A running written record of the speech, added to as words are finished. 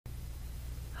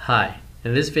Hi,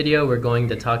 in this video we're going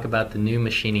to talk about the new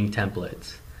machining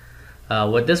templates.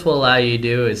 What this will allow you to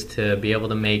do is to be able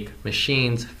to make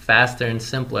machines faster and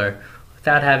simpler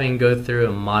without having to go through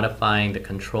and modifying the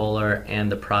controller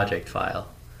and the project file.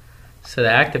 So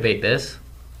to activate this,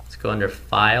 let's go under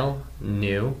File,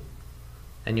 New,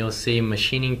 and you'll see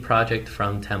Machining Project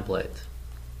from Template.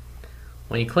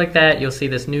 When you click that, you'll see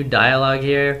this new dialog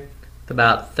here with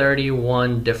about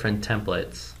 31 different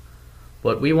templates.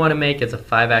 What we want to make is a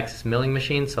 5-axis milling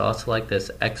machine, so I'll select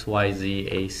this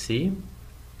XYZAC.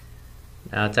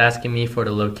 Now it's asking me for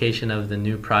the location of the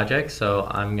new project, so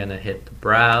I'm going to hit the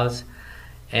browse,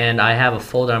 and I have a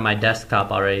folder on my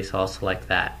desktop already, so I'll select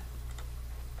that.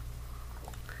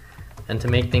 And to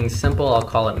make things simple, I'll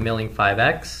call it Milling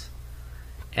 5X,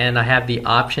 and I have the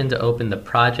option to open the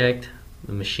project,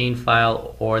 the machine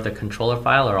file, or the controller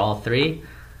file, or all three.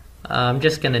 I'm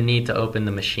just going to need to open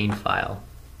the machine file,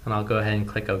 and I'll go ahead and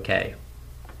click OK.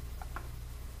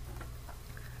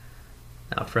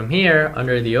 Now from here,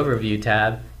 under the Overview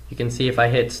tab, you can see if I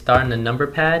hit Start in the number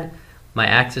pad, my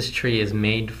axis tree is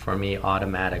made for me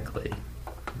automatically.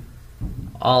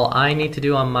 All I need to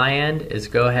do on my end is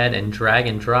go ahead and drag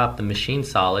and drop the machine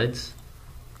solids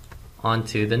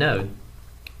onto the node.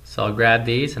 So I'll grab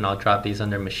these and I'll drop these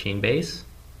under Machine Base.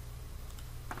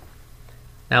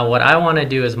 Now what I want to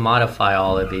do is modify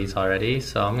all of these already,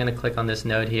 so I'm going to click on this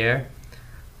node here.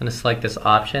 I'm going to select this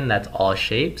option, that's All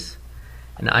Shapes,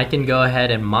 and I can go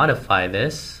ahead and modify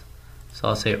this. So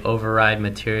I'll say Override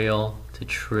Material to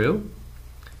True.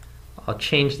 I'll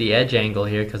change the edge angle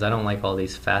here because I don't like all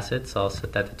these facets, so I'll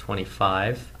set that to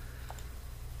 25.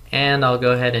 And I'll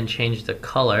go ahead and change the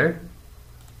color,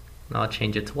 and I'll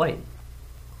change it to white.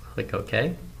 Click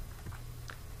OK.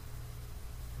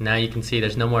 Now you can see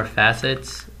there's no more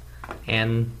facets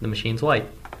and the machine's white.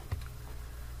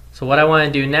 So what I want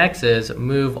to do next is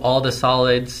move all the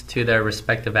solids to their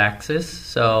respective axis.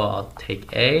 So I'll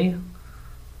take A,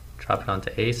 drop it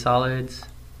onto A solids,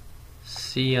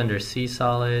 C under C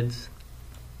solids,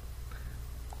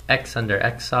 X under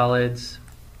X solids,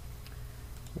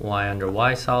 Y under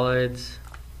Y solids,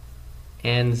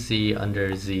 and Z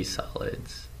under Z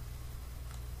solids.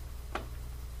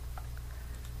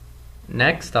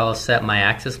 Next, I'll set my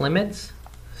axis limits.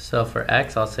 So for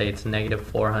X, I'll say it's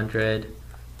 -400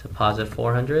 to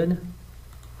 +400.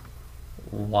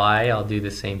 Y, I'll do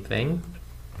the same thing.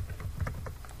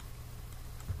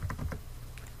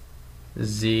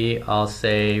 Z, I'll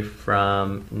say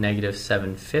from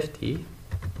 -750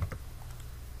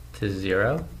 to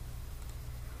 0.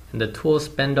 And the tool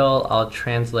spindle, I'll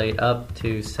translate up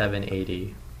to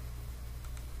 780.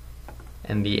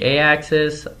 And the A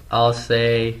axis, I'll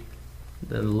say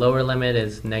the lower limit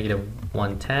is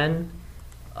 -110,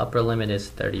 upper limit is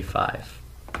 35.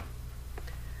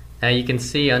 Now you can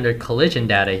see under collision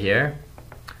data here,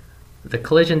 the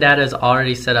collision data is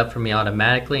already set up for me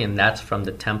automatically, and that's from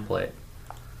the template.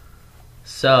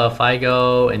 So if I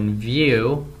go and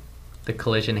view the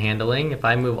collision handling, if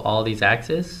I move all these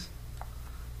axes,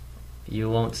 you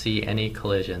won't see any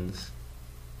collisions.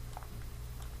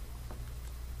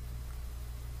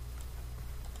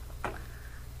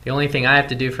 The only thing I have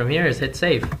to do from here is hit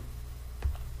save.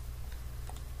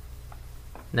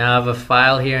 Now I have a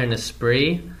file here in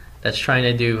ESPRIT that's trying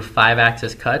to do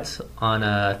 5-axis cuts on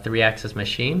a 3-axis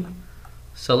machine.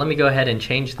 So let me go ahead and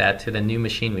change that to the new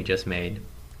machine we just made.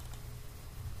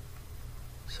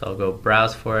 So I'll go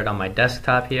browse for it on my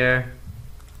desktop here,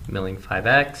 Milling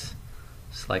 5X,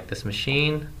 select this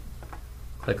machine,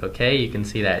 click OK. You can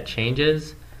see that it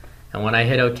changes. And when I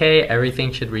hit OK,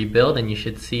 everything should rebuild, and you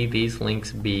should see these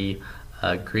links be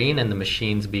green and the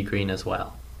machines be green as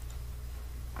well.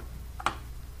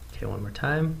 Okay, one more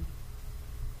time.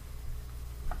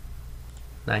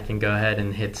 And I can go ahead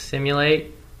and hit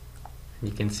Simulate. And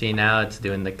you can see now it's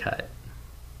doing the cut.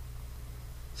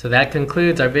 So that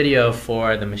concludes our video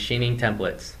for the machining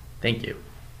templates. Thank you.